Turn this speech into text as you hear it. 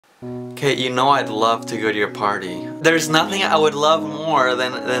Kate, you know I'd love to go to your party. There's nothing I would love more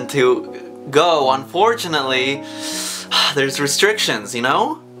than to go. Unfortunately, there's restrictions, you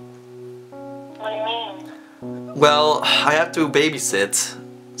know? What do you mean? Well, I have to babysit.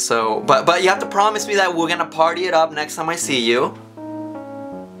 So, but you have to promise me that we're gonna party it up next time I see you.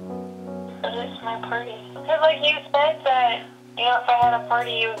 It's my party. Because like you said that, you know, if I had a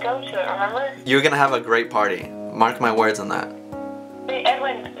party you would go to it, remember? You're gonna have a great party. Mark my words on that. See,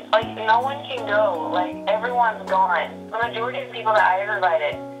 Edwin, like no one can go. Like everyone's gone. The majority of people that I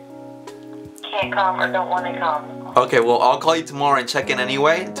invited can't come or don't want to come. Okay, well, I'll call you tomorrow and check in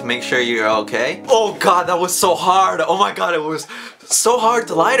anyway to make sure you're okay. Oh god, that was so hard. Oh my god, it was so hard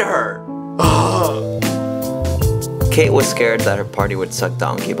to lie to her. Kate was scared that her party would suck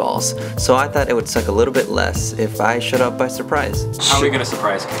donkey balls, so I thought it would suck a little bit less if I showed up by surprise. How are we gonna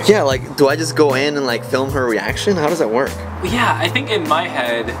surprise Kate? Yeah, like, do I just go in and like film her reaction? How does that work? Yeah, I think in my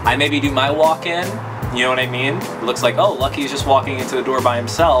head, I maybe do my walk-in, you know what I mean? It looks like, oh, Lucky's just walking into the door by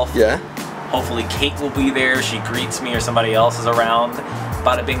himself. Yeah. Hopefully Kate will be there, she greets me or somebody else is around.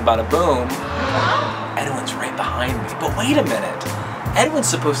 Bada bing, bada boom. Edwin's right behind me. But wait a minute. Edwin's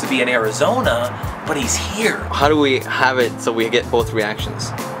supposed to be in Arizona, but he's here. How do we have it so we get both reactions?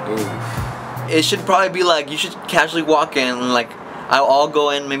 Ooh. It should probably be like, you should casually walk in and like, I'll go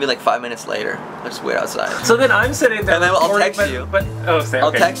in maybe like 5 minutes later. I'll just wait outside. So then I'm sitting there. And then I'll text you.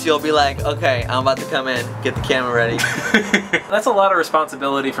 I'll text you, I'll be like, okay, I'm about to come in, get the camera ready. That's a lot of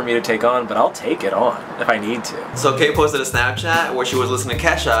responsibility for me to take on, but I'll take it on if I need to. So Kate posted a Snapchat where she was listening to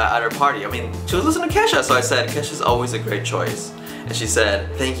Kesha at her party. I mean, she was listening to Kesha, so I said, Kesha's always a great choice. And she said,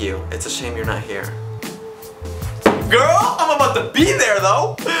 thank you, it's a shame you're not here. Girl, I'm about to be there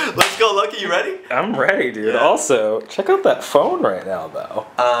though. Let's go, Lucky, you ready? I'm ready, dude. Yeah. Also, check out that phone right now, though.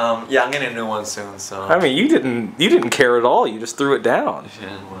 Yeah, I'm getting a new one soon, so. I mean, you didn't care at all. You just threw it down.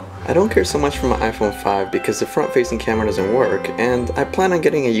 Yeah, well. I don't care so much for my iPhone 5 because the front-facing camera doesn't work, and I plan on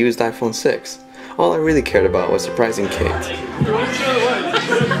getting a used iPhone 6. All I really cared about was surprising Kate. Oh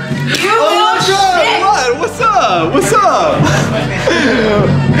my god! What? What's up? What's up?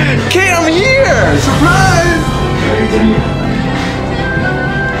 Kate, I'm here! Surprise!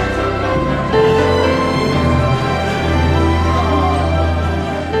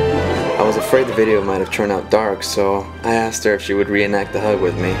 I was afraid the video might have turned out dark, so I asked her if she would reenact the hug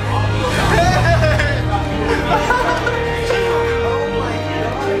with me.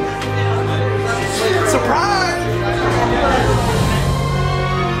 Surprise!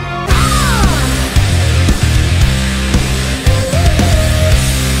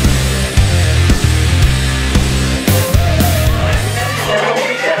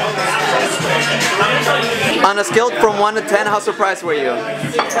 On a scale from 1 to 10, how surprised were you?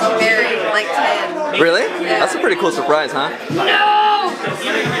 Very, like 10. Really? Yeah. That's a pretty cool surprise, huh? No!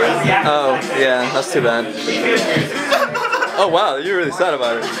 Oh, yeah, that's too bad. Oh wow, you're really sad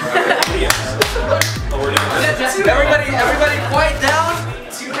about it. Everybody quiet down.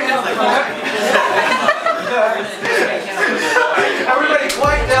 Everybody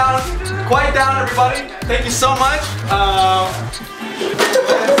quiet down. Quiet down, everybody. Thank you so much.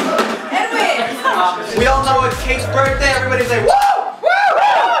 We all know it's Kate's birthday. Everybody say, woo! Woo!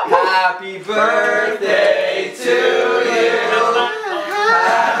 Happy birthday to you.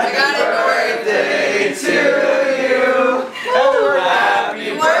 Happy birthday to you. Happy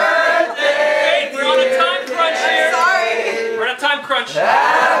birthday. We're on a time crunch here. Sorry. We're on a time crunch.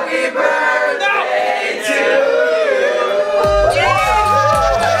 Happy birthday to you.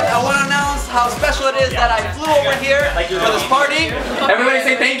 I want to announce how special it is that I flew over here for this party. Everybody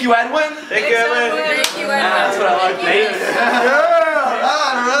say thank you, Edwin. Thank you, Edwin. Thank you, Edwin. That's what I like. Thank you. Yeah,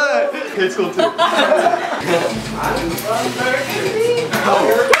 alright. Kate's cool too.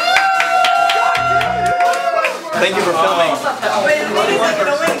 Thank you for filming.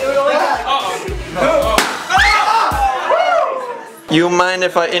 You mind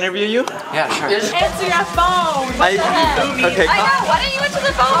if I interview you? Yeah, sure. Just answer your phone. What the heck? Okay. I know. Why didn't you answer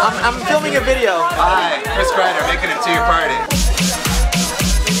the phone? I'm filming a video. Hi, Chris Ryder, making it to your party.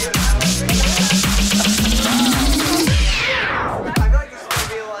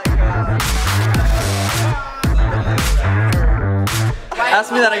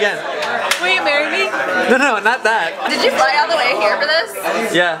 Ask me that again. Will you marry me? No, not that. Did you fly all the way here for this?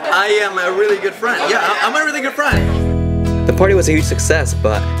 Yeah, I am a really good friend. Yeah, I'm a really good friend. The party was a huge success,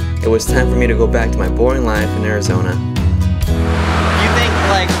 but it was time for me to go back to my boring life in Arizona. You think,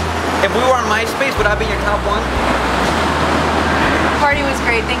 like, if we were on MySpace, would I be your top one? The party was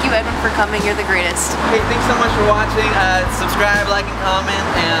great. Thank you, Edwin, for coming. You're the greatest. Hey, thanks so much for watching. Subscribe, like, and comment,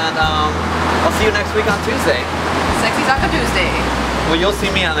 and I'll see you next week on Tuesday. Sexy Taco Tuesday. Well, you'll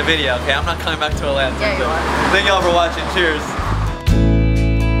see me on the video, okay? I'm not coming back to Atlanta. Yeah, you are. Thank y'all for watching. Cheers.